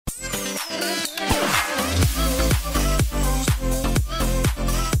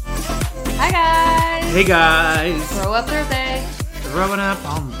Hey guys! Throw up Thursday. Throwing up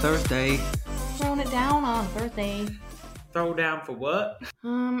on Thursday. Throwing it down on Thursday. Throw down for what?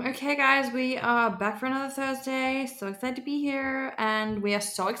 Okay guys, we are back for another Thursday. So excited to be here, and we are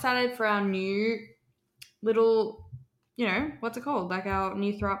so excited for our new little, what's it called? Like our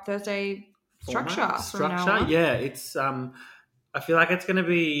new Throw Up Thursday structure. From now on. Yeah, it's I feel like it's gonna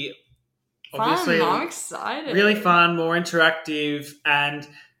be obviously fun. I'm excited. really fun, more interactive, and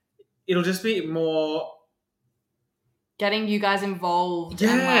it'll just be more getting you guys involved. Yeah.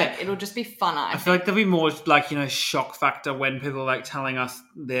 And it'll just be fun. I feel like there'll be more shock factor when people are telling us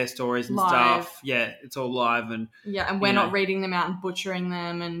their stories and live stuff. Yeah, it's all live and we're not reading them out and butchering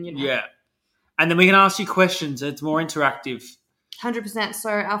them and Yeah. And then we can ask you questions. It's more interactive. 100%. So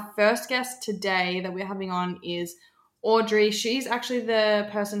our first guest today that we're having on is Audrey. She's actually the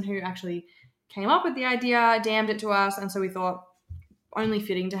person who actually came up with the idea, DM'd it to us, and so we thought only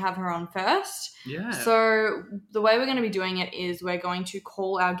fitting to have her on first. Yeah. So the way we're going to be doing it is we're going to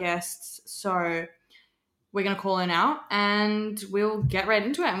call our guests. So we're going to call in out and we'll get right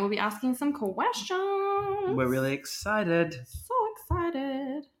into it and we'll be asking some questions. We're really excited. So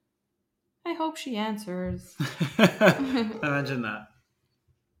excited. I hope she answers. Imagine that.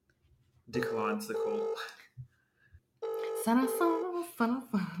 Declines the call.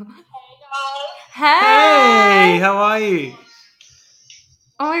 Hey! Hey, how are you?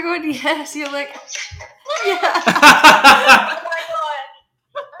 Oh my god, yes, you're like... Yeah. Oh my god.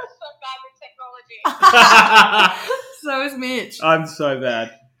 I'm so bad with technology. So is Mitch. I'm so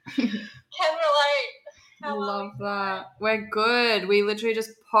bad. Can relate. I love that. We're good. We literally just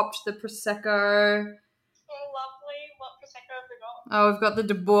popped the Prosecco. Oh, lovely. What Prosecco have we got? Oh, we've got the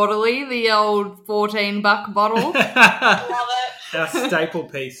De Bortoli, the old $14 bottle. Love it. Our staple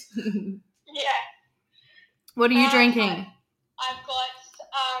piece. Yeah. What are you drinking? I've got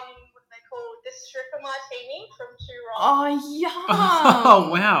what they call the stripper martini from Two Rock. Oh, yum. Oh,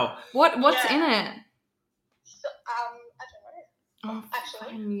 wow. What's Yeah. in it? So, I don't know. Oh, Actually.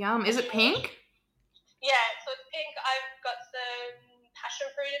 fucking yum. Is it pink? Yeah, so it's pink. I've got some passion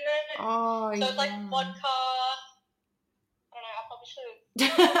fruit in it. Oh, So it's like yum. vodka. I don't know. I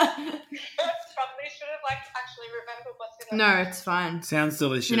probably should have actually remembered what's in it. No, it's fine. Sounds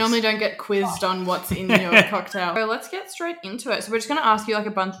delicious. You normally don't get quizzed on what's in your cocktail. So let's get straight into it. So we're just going to ask you like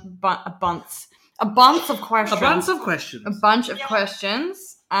a bunch of questions. A bunch of questions. A bunch of Yeah.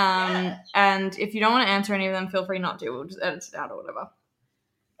 questions. Yeah. And if you don't want to answer any of them, feel free not to. We'll just edit it out or whatever.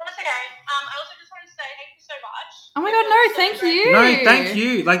 That's okay. I also just want to say thank you so much. Oh my god, no, thank you. No, thank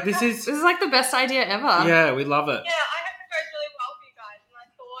you. This is... This is like the best idea ever. Yeah, we love it. Yeah, I hope it goes really well for you guys. And I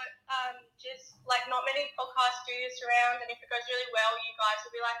thought just not many podcasts do this around, and if it goes really well, you guys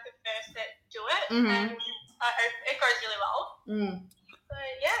will be the first that do it. Mhm. And I hope it goes really well. Mm. So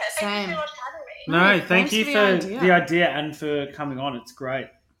yeah, thank Same. you so much for having me. No, thank thanks you for for the idea. the idea and for coming on. It's great.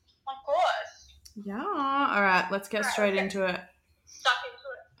 Of course. Yeah. All right, let's get straight into it. Stuck into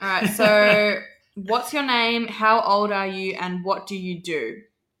it. All right, so what's your name? How old are you? And what do you do? Okay.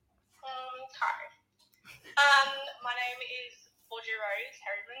 My name is Audrey Rose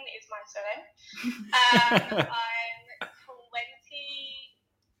Harriman is my surname. I'm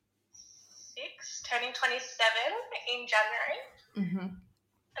 26, turning 27 in January. Mm-hmm.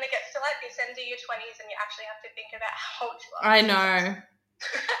 And it gets to this end of your 20s and you actually have to think about how old you are. I know.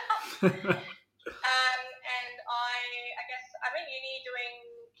 And I guess I'm at uni doing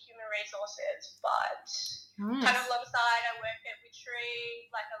human resources, but kind Nice. of alongside I work at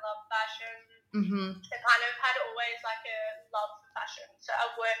Witchery, I love fashion. Mm-hmm. I kind of had always a love for fashion. So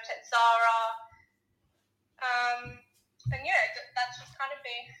I worked at Zara. And yeah, that's just kind of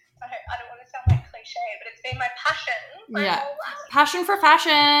been, I don't want to sound cliche, but it's been my passion. Yeah. Passion for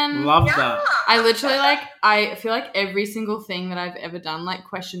fashion. Love that. I literally I feel like every single thing that I've ever done,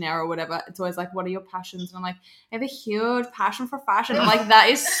 questionnaire or whatever, it's always what are your passions? And I'm I have a huge passion for fashion. I'm that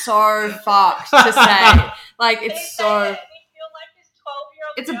is so fucked to say. It's so. You feel like this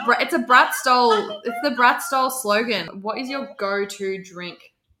 12-year-old It's a Brat Stole. It's the Brat Stole slogan. What is your go-to drink?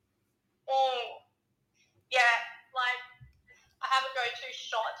 Yeah, I have a go-to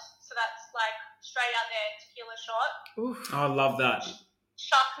shot, so that's straight out there tequila shot. Oof. I love that.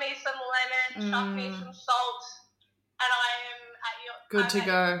 Chuck me some lemon, chuck me some salt, and I am at your Good to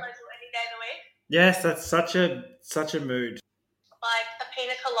go. disposal any day of the week. Yes, that's such a mood. A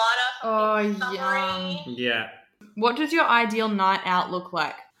pina colada. Oh, something summery. yum. Yeah. What does your ideal night out look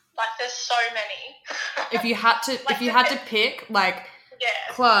like? There's so many. If you had to pick, Yeah.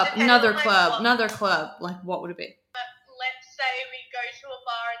 club, Depending another on my club, club. another club, what would it be? Let's say we go to a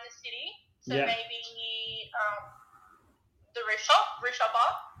bar in the city, so Yeah. maybe the rooftop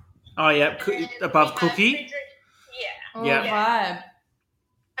bar. Oh, yeah. And then Above we have Cookie. Yeah. Oh, Yeah. vibe.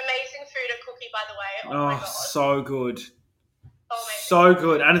 Amazing food at Cookie, by the way. Oh, my Oh, God. so good. So amazing. So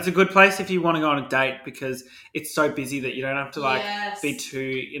good. And it's a good place if you want to go on a date because it's so busy that you don't have to Yes. be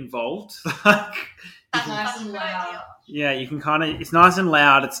too involved. That's nice such and a good loud. idea. Yeah, you can kind of, it's nice and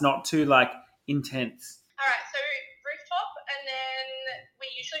loud. It's not too intense. All right, so rooftop, and then we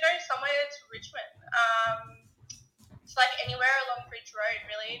usually go somewhere to Richmond. It's like anywhere along Bridge Road,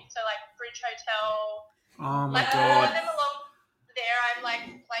 really. So like Bridge Hotel. Oh my Like all of God. them along there, I'm like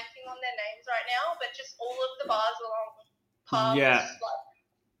blanking on their names right now, but just all of the bars along past. Yeah. Like,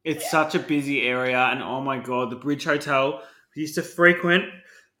 It's such a busy area. And oh my God, the Bridge Hotel we used to frequent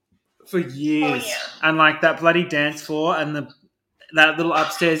for years. Oh, yeah. And like that bloody dance floor and that little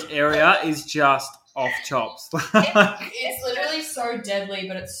upstairs area is just off chops. It's literally so deadly,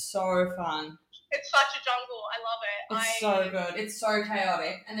 but it's so fun. it's such a jungle. I love it. It's so good. It's so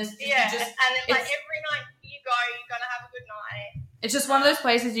chaotic, and it's Yeah, just and it's like it's- every night you go, you're gonna have a good night. it's just one of those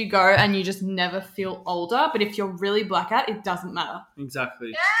places you go and you just never feel older. But if you're really blackout, it doesn't matter.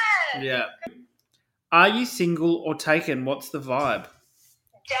 Exactly. Yeah. Yeah. Are you single or taken? What's the vibe?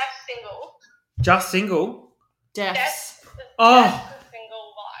 Deaf single. Just single? Deaths. Oh. That's the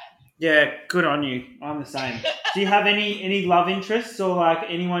single vibe. Yeah, good on you. I'm the same. Do you have any love interests or like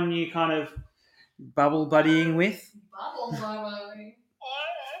anyone you kind of bubble buddying with?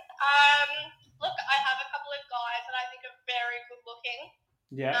 Look, I have a couple of guys that I think are very good looking.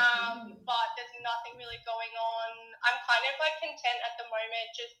 Yeah. But there's nothing really going on. I'm kind of like content at the moment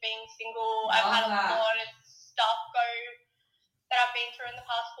just being single. I've had a lot of stuff go that I've been through in the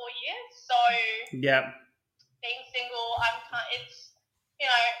past 4 years. So Yeah. being single, it's, you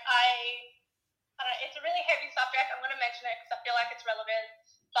know, I don't know, it's a really heavy subject. I'm going to mention it because I feel like it's relevant.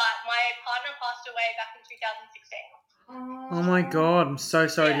 But my partner passed away back in 2016. Oh my God, I'm so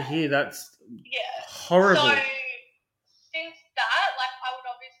sorry to hear. That's Yeah. horrible. So since that, like, I would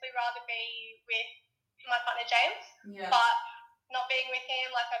obviously rather be with my partner James, Yeah. but not being with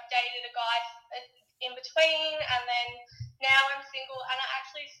him, like, I've dated a guy in between, and then now I'm single, and I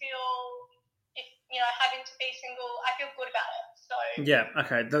actually feel, if you know, having to be single, I feel good about it. So Yeah,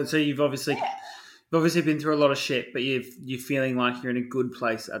 okay. So you've obviously been through a lot of shit, but you're feeling like you're in a good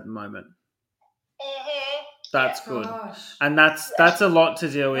place at the moment. That's good. Gosh. And that's a lot to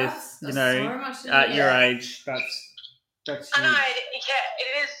deal with, That's you know, so much to at do. your age. That's I know, huge.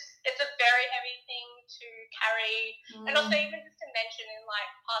 it is. It's a very heavy thing to carry, and also even just to mention in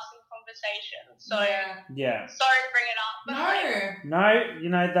like passing conversations. So Yeah. sorry to bring it up, but like, No. No, you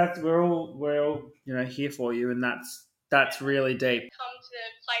know, that's we're all you know here for you, and that's really deep. come to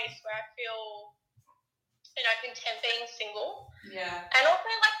a place where I feel, you know, content being single, Yeah. and also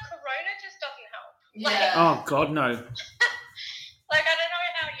like Corona just doesn't help. Yeah. Oh God, no. Like, I don't know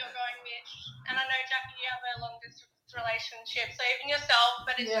how you're going, Mitch, and I know, Jackie, you have a long distance relationship, so even yourself,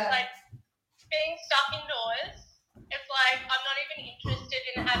 but it's just like being stuck indoors. It's like I'm not even interested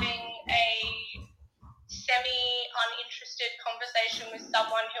in having a semi-uninterested conversation with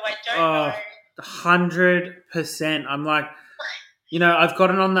someone who I don't know. 100%. I'm like, you know, I've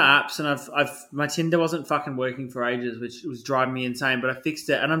gotten on the apps, and I've my Tinder wasn't fucking working for ages, which was driving me insane. But I fixed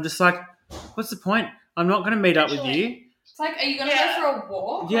it, and I'm just like, what's the point? I'm not going to meet up with you. It's like, are you going to go for a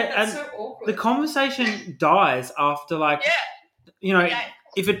walk? Yeah, Like, that's and so awkward. The conversation dies after like, you know, Yeah.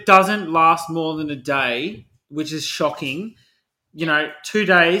 if it doesn't last more than a day, which is shocking. You know, 2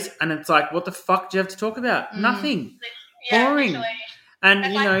 days, and it's like, what the fuck do you have to talk about? Nothing. Boring. Literally. And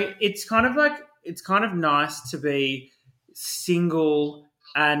And you know, it's kind of nice to be single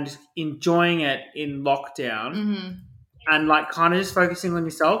and enjoying it in lockdown, Mm-hmm. and like kind of just focusing on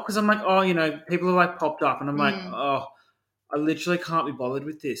yourself. Because I'm like, oh, you know, people are like popped up, and I'm like, oh, I literally can't be bothered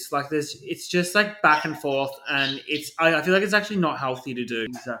with this. Like, it's just like back and forth, and I feel like it's actually not healthy to do.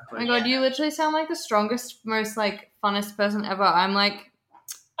 Exactly. Oh my God, you literally sound like the strongest, most like funnest person ever. I'm like,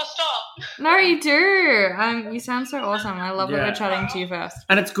 Oh, stop. no, you do. You sound so awesome. I love that Yeah. we're chatting to you first.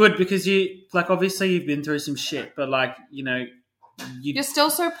 And it's good because you like obviously you've been through some shit, but like, you know, You're still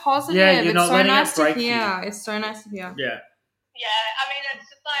so positive. Yeah, you're it's not so letting it nice to break hear. you. It's so nice to hear. yeah. Yeah, I mean, it's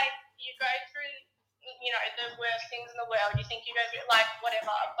just like you go through, you know, the worst things in the world. You think you go through, like,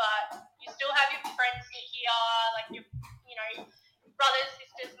 whatever, but you still have your friends here, like your, you know, brothers,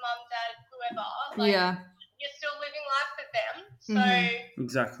 sisters, mum, dad, whoever. Like, you're still living life with them. So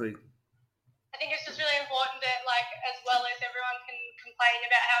Exactly. I think it's just really important that, like, as well as everyone can complain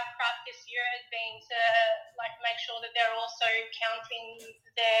about how crap this year has been, to like make sure that they're also counting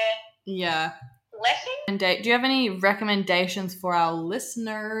their blessing. And do you have any recommendations for our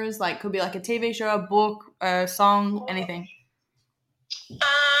listeners? Like, could be like a TV show, a book, a song, anything.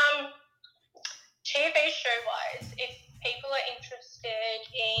 TV show wise, if people are interested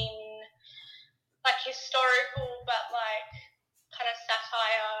in like historical but like kind of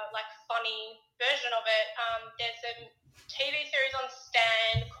satire, like funny version of it, there's a TV series on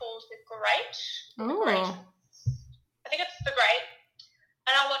Stan called The Great. Oh. I think it's The Great.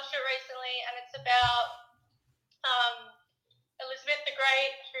 And I watched it recently, and it's about Elizabeth the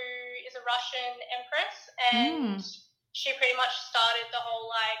Great, who is a Russian empress, and she pretty much started the whole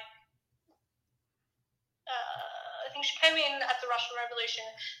like. I think she came in at the Russian Revolution,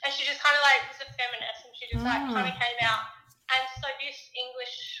 and she just kind of like was a feminist, and she just like kind of came out. And so this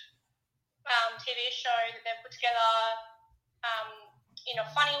English TV show that they've put together in a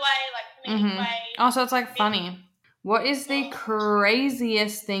funny way, like comedic way. Oh, so it's like funny. What is the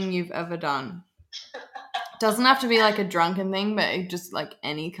craziest thing you've ever done? Doesn't have to be like a drunken thing, but just like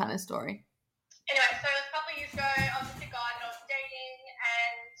any kind of story. Anyway, so a couple of years ago, I was with a guy that I was dating,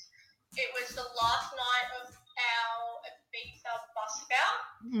 and it was the last night of our Ibiza bus bout,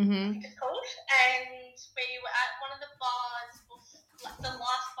 I think it's called, and we were at one of the bars, like the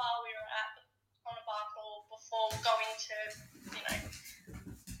last bar we were at on a bar crawl before going to, you know,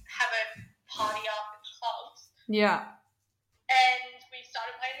 have a party after clubs. Yeah. And we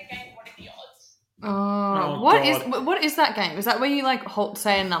started playing the game, What Are the Odds? Oh, what is that game? Is that where you like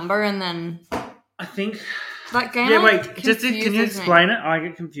say a number and then? I think that game. Yeah, like, wait. Can you explain it? I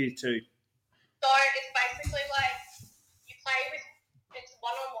get confused too. So it's basically like you play with it's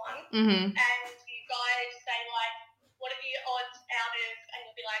 1-on-1, and you guys say like, what are the odds out of, and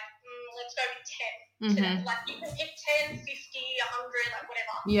you'll be like, let's go with 10. So like you can pick 10, 50, 100, like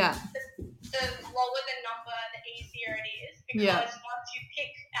whatever. Yeah. The lower the number, the easier it is, because once you pick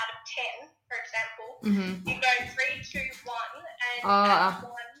out of 10, for example, you go 3, 2, 1, and at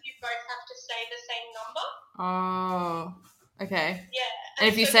 1 you both have to say the same number. Oh, okay. Yeah. And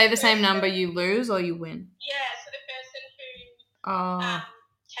if you say the same number, you lose or you win? Yeah, so the person who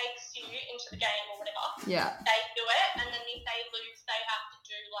takes you into the game or whatever, they do it, and then if they lose, they have to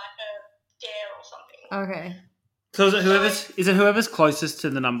do like a dare or something. Okay. So is it whoever's closest to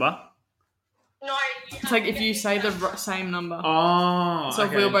the number? No, it's like if you say the same number. Oh, so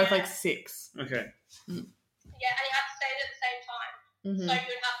if we were both like 6. Okay. Yeah, and you have to say it at the same time. So you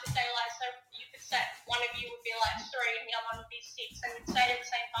would have to say like, so you could say one of you would be like 3 and the other one would be 6, and you'd say it at the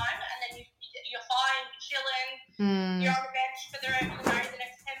same time, and then you're fine, you're chilling, you're on the bench for the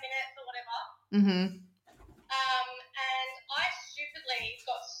next 10 minutes or whatever. And I stupidly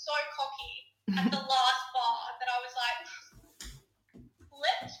got so cocky at the last bar that I was like,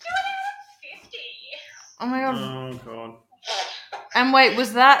 let's do it at 50. Oh my god. Oh god. And wait,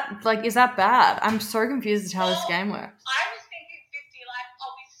 is that bad? I'm so confused as to how this game works. I was thinking 50, like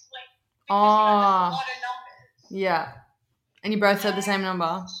I'll be sweet. Because there's a lot of numbers. Yeah. And you both said the same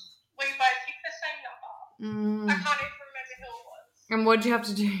number. We both picked the same number. I can't even remember who it was. And what did you have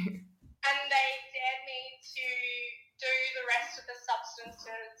to do? And they dared me to do the rest of the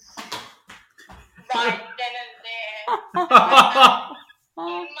substances right then and there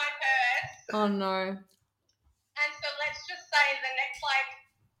in my purse. Oh no. And so let's just say the next like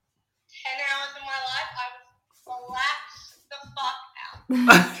 10 hours of my life, I was blacked the fuck out.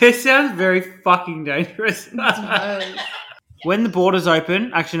 This sounds very fucking dangerous. When the borders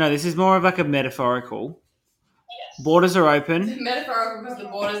open, actually no, this is more of like a metaphorical. Yes. Borders are open. Metaphorical because the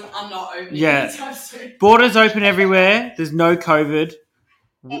borders are not open. Yeah. Borders open everywhere. There's no COVID.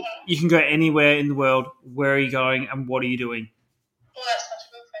 You can go anywhere in the world. Where are you going and what are you doing? Well, that's such a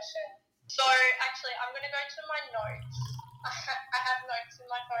good question. So, actually, I'm going to go to my notes. I have notes in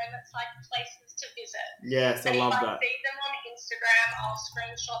my phone that's like places to visit. Yes, I love that. If I see them on Instagram, I'll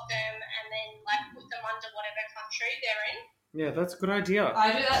screenshot them and then like put them under whatever country they're in. Yeah, that's a good idea.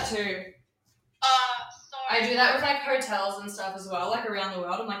 I do that too. I do that with like hotels and stuff as well, like around the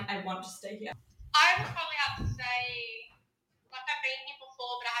world. I'm like, I want to stay here. I would probably have to say, like I've been here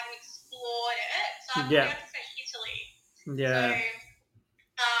before, but I haven't explored it. So I'd probably have to say Italy. Yeah. So,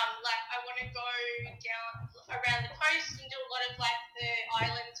 like I want to go down around the coast and do a lot of like the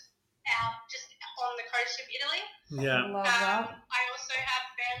islands out just on the coast of Italy. Yeah. Love that. I also have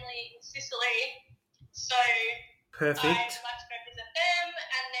family in Sicily, so perfect. I'd like to go visit them,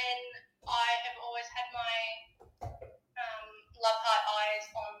 and then I have always had my love heart eyes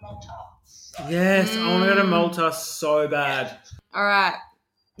on Malta. So. Yes, I want to go to Malta so bad. Yeah. All right.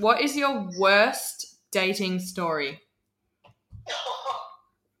 What is your worst dating story?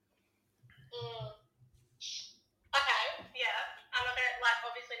 Okay, yeah. I'm not gonna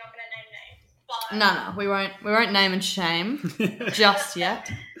obviously not gonna name names, but No, we won't name and shame just yet.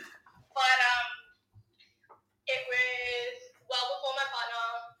 But it was well before my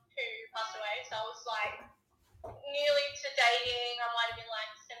partner who passed away, so I was dating. I might have been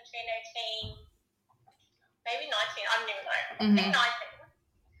like 17, 18, maybe 19. I don't even know. I Mm-hmm. think 19.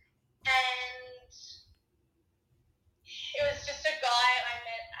 And it was just a guy I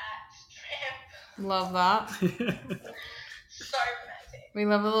met at Tramp. Love that. So romantic. We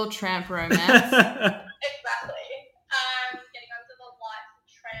love a little tramp romance. Exactly. Getting under the lights of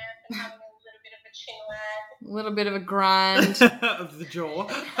Tramp and having a little bit of a chin wag. A little bit of a grind. Of the jaw.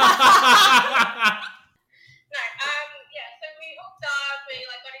 No, yeah, so we hooked up, we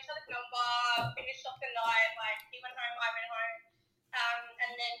like got each other's number, finished off the night, like he went home, I went home,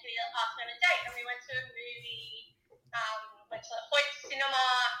 and then he asked me on a date, and we went to a movie, went to the Hoyt Cinema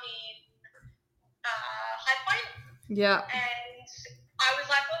in High Point, Yeah. and I was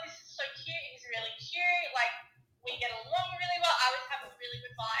like, oh, this is so cute, he's really cute, like, we get along really well, I was having really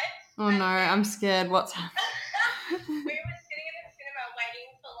good vibes. Oh no, I'm scared. What's happening? We were sitting in the cinema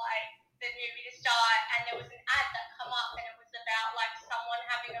waiting for like the movie to start, and there was an ad that come up, and it was about like someone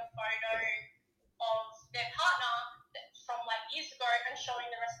having a photo of their partner from like years ago and showing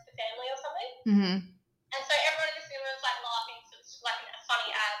the rest of the family or something. Mm-hmm. And so everyone in the cinema was like laughing, so it was like a funny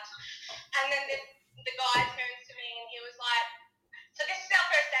ad. And then the guy turns to me and he was like, "So this is our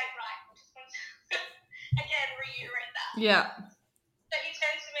first date, right?" I just want to again reiterate that. Yeah. So he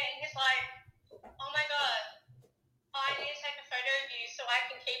turns to me and he's like, "Oh my god, I need to take a photo of you so I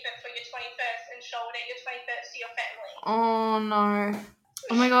can keep it for your 21st and show it at your 21st to your family." Oh no.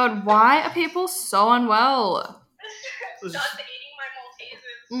 Oh my god, why are people so unwell? Starts eating my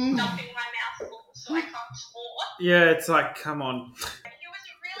Maltesers, stuffing my mouth full so I can't swallow. Yeah, it's like, come on. He was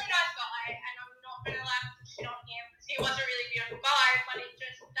a really nice guy, and I'm not going to like shit on him because he was a really beautiful guy, but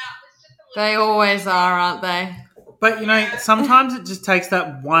that was just a little They always are, aren't they? But, you know, sometimes it just takes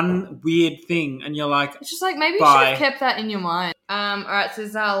that one weird thing and you're like, It's just like maybe you Bye. should have kept that in your mind. Alright, so this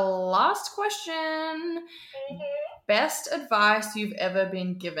is our last question. Mm-hmm. Best advice you've ever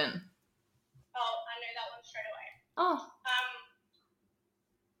been given? Oh, I know that one straight away. Oh.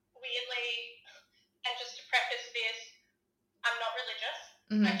 Weirdly, and just to preface this, I'm not religious.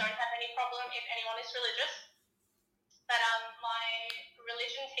 Mm-hmm. I don't have any problem if anyone is religious. But my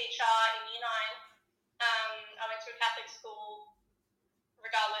religion teacher in Year 9, I went to a Catholic school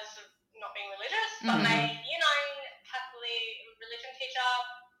regardless of not being religious, but Mhm. my Year 9 Catholic religion teacher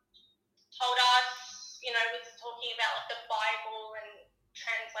told us, you know, was talking about like the Bible and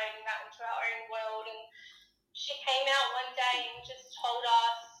translating that into our own world, and she came out one day and just told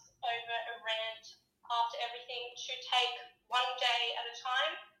us over a rant after everything to take one day at a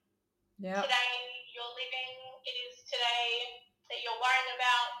time. Yeah. Today you're living, it is today that you're worrying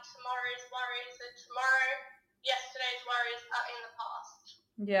about. Tomorrow's worries are tomorrow. Yesterday's worries are in the past.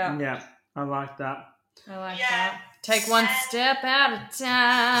 Yeah. yeah, I like that. I like Yeah. that. Take one step at a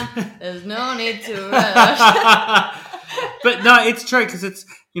time. There's no need to rush. But no, it's true because it's,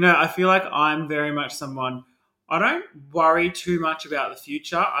 you know, I feel like I'm very much someone, I don't worry too much about the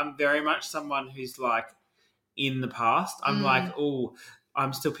future. I'm very much someone who's like in the past. I'm like, oh,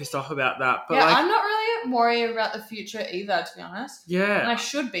 I'm still pissed off about that. But yeah, like, I'm not really worried about the future either, to be honest. And I yeah.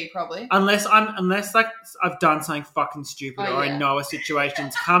 should be probably. Unless like I've done something fucking stupid or I know a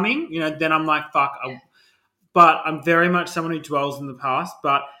situation's coming, you know, then I'm like, fuck. But I'm very much someone who dwells in the past.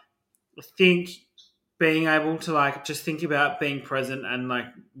 But I think being able to like just think about being present and like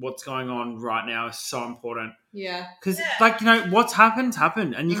what's going on right now is so important. Yeah. Because like, you know, what's happened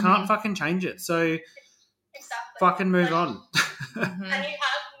and you can't Mhm. fucking change it. So Exactly. fucking move on. Mhm. And you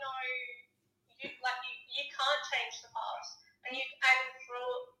have no, you can't change the past. And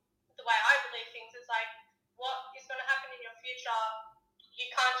through the way I believe things is like, what is going to happen in your future, you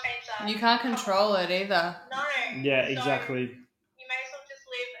can't change that. You can't control it either. No. Yeah, So exactly. you may as well just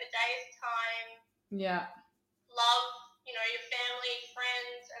live a day at a time, Yeah. love, you know, your family,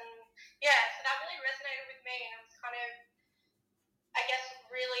 friends, and yeah, so that really resonated with me, and it was kind of, I guess,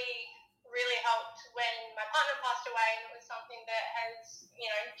 really, really helped when my partner passed away, and it was something that has, you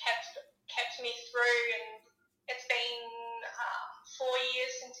know, kept me through, and it's been 4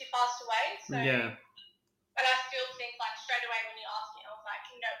 years since he passed away, so Yeah. and I still think like straight away when you asked me, I was like,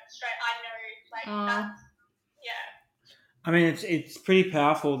 no, I know, like that's, yeah. I mean, it's pretty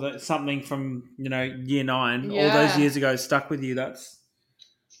powerful that something from, you know, Year 9, all Yeah. those years ago stuck with you. That's...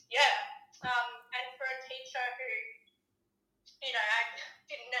 Yeah. And for a teacher who, you know, I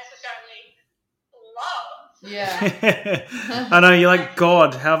didn't necessarily love. Yeah. I know, you're like,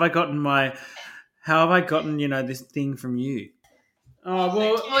 God, how have I gotten, you know, this thing from you? Oh,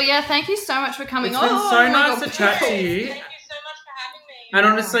 well, Well, yeah, thank you so much for coming it's on. been so nice to chat to you. Thank you so much for having me. And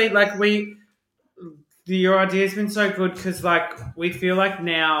honestly, like Your idea's been so good because, like, we feel like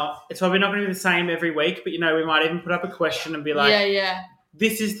now it's probably not going to be the same every week, but, you know, we might even put up a question and be like,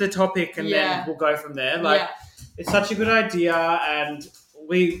 this is the topic, and then we'll go from there. Like, it's such a good idea, and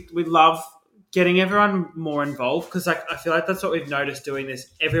we love getting everyone more involved because, like, I feel like that's what we've noticed doing this.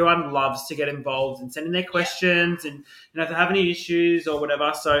 Everyone loves to get involved and sending their questions and, you know, if they have any issues or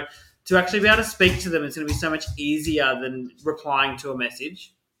whatever. So to actually be able to speak to them, it's going to be so much easier than replying to a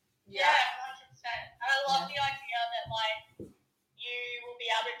message. Yeah, 100%. And I love the idea that, like, you will be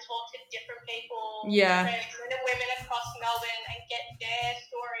able to talk to different people, men and women across Melbourne, and get their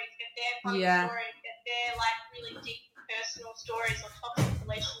stories, get their funny stories, get their, like, really deep personal stories or toxic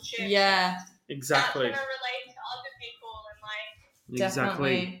relationships. Yeah, exactly. That's going to relate to other people and, like...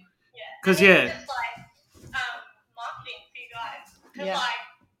 Exactly. Yeah. Because, it's just, like, marketing for you guys. Because, like,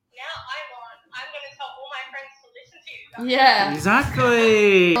 now I'm going to tell all my friends to listen to you guys. Yeah.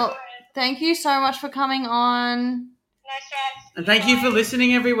 Exactly. Well, thank you so much for coming on. No stress. And thank you for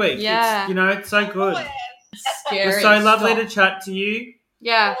listening every week. Yeah. It's, you know, it's so good. Scary. It's so lovely to chat to you.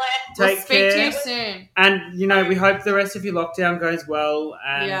 Yeah. Take we'll care. Speak to you soon. And, you know, we hope the rest of your lockdown goes well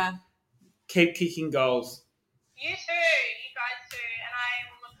and keep kicking goals. You too. You guys too. And I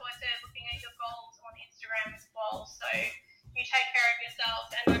will look forward to looking at your goals on Instagram as well. So you take care of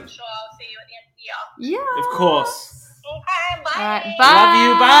yourselves, and I'm sure I'll see you at the end of the year. Yeah. Of course. Okay, bye. All right, bye. Love you.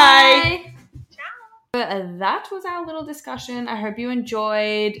 Bye. Ciao. That was our little discussion. I hope you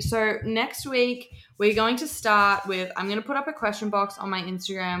enjoyed. So next week, we're going to start with, I'm going to put up a question box on my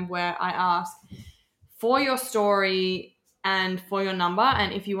Instagram where I ask for your story and for your number,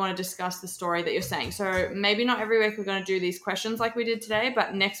 and if you want to discuss the story that you're saying. So maybe not every week we're going to do these questions like we did today,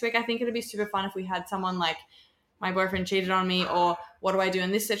 but next week I think it'd be super fun if we had someone like, my boyfriend cheated on me, or what do I do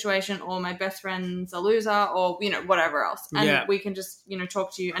in this situation, or my best friend's a loser, or, you know, whatever else. And we can just, you know,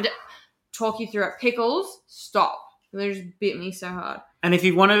 talk to you and talk you through it. Pickles, stop. They just bit me so hard. And if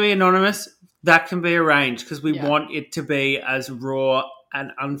you want to be anonymous, that can be arranged because we want it to be as raw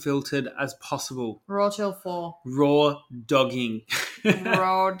and unfiltered as possible. Raw chill 4. Raw dogging.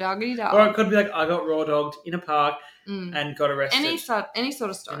 Raw doggy dog. Or it could be like, I got raw dogged in a park and got arrested. Any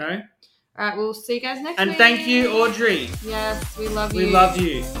sort of story. You know? All right, we'll see you guys next week. And thank you, Audrey. Yes, we love you. We love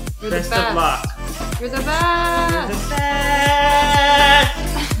you. You're best the best. of luck. You're the best. You're the best.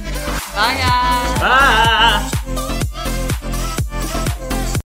 Bye, guys. Bye.